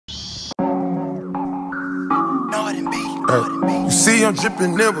Hey, you see I'm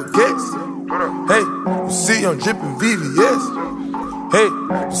drippin' never guess. Hey, you see I'm drippin' VVS. Hey,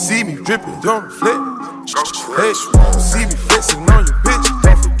 you see me drippin', don't reflect. Hey, you see me flexin' on your bitch,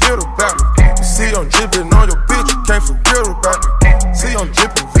 don't forget about it. You see I'm drippin' on your bitch, you can't forget about it. See I'm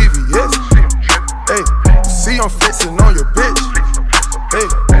drippin' VVS. Hey, you see I'm flexin' on your bitch. Hey,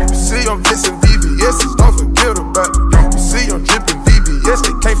 you see I'm flexin' VVS, don't forget about it. You see I'm drippin' VVS,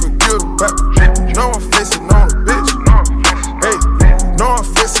 they can't forget about it. You know I'm flexin' on a bitch. Hey, you know I'm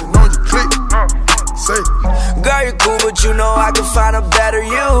flexin' on your clique. Say, girl, you cool, but you know I can find a better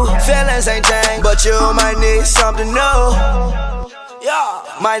you. Feelings ain't changed, but you might need something new. Yeah,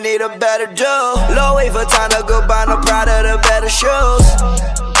 might need a better dude. Low wave for time to go buy no Prada, the better shoes.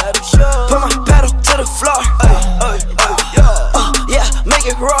 Put my pedal to the floor. Yeah, make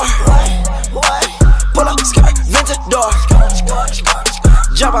it roar. Pull up, skirt, vintage door.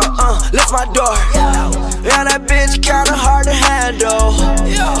 Jump out, lift my door. Yeah, that bitch kinda hard to handle.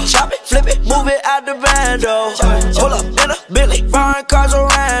 Chop it, flip it, move it out the bando. Hold up in a Bentley, foreign cars are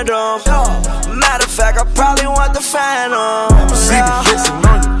random. Matter of fact, I probably want the Phantom. you see me flexin'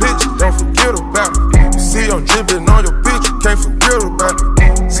 on your bitch, don't forget about it. You see I'm drippin' on your bitch, you can't forget about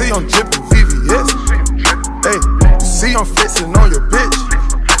it. See I'm drippin' VVS. Hey, you see I'm flexin' on your bitch.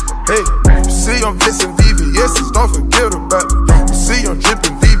 Hey, you see I'm flexin' VVS, don't forget about it. You see I'm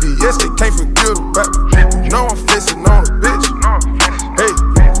drippin' VVS, they can't forget about it. You know I'm flexin' on a bitch. Hey,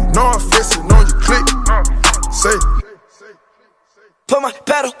 you know I'm flexin' on your clique. Say, put my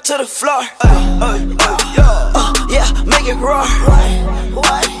pedal to the floor. Yeah, make it roar.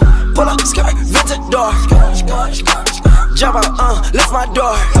 Pull up, skirt, vintage door. Jump out, lift my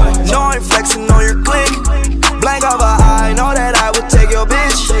door. No, I ain't flexing on your clique. Blank of an eye, know that I would take your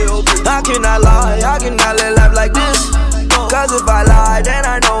bitch. I cannot lie, I cannot live life like this. Cause if I lie, then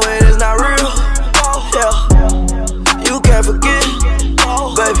I know it is not real. Yeah, you can't forget,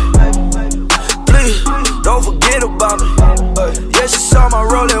 baby. Please, don't forget about me. Yeah, she saw my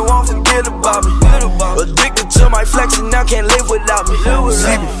roll and won't forget about me. Addicted to my flexing, now can't live without me. You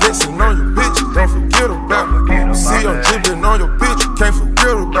see me flexin' on your bitch, don't forget about me. You see I'm drippin' on your bitch, you can't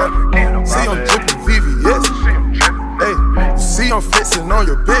forget about me. See I'm drippin' VVS. Hey, you see I'm flexin' on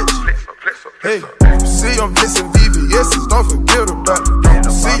your bitch. Hey, you see I'm flexin' VVS, don't forget about it.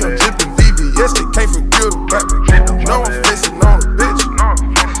 You see I'm drippin' VVS, they can't forget about it. You know I'm flexin' on a bitch.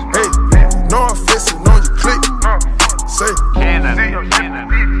 Hey, you know I'm flexin' on your clique. Say, you see I'm drippin'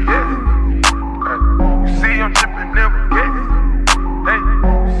 VVS. You see I'm drippin' never get. Hey,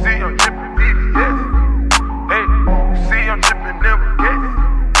 you see I'm drippin' VVS. Hey, you see I'm drippin' never get.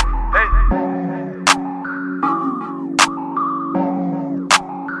 Hey.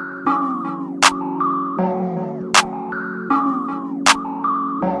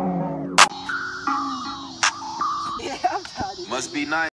 Must be nice.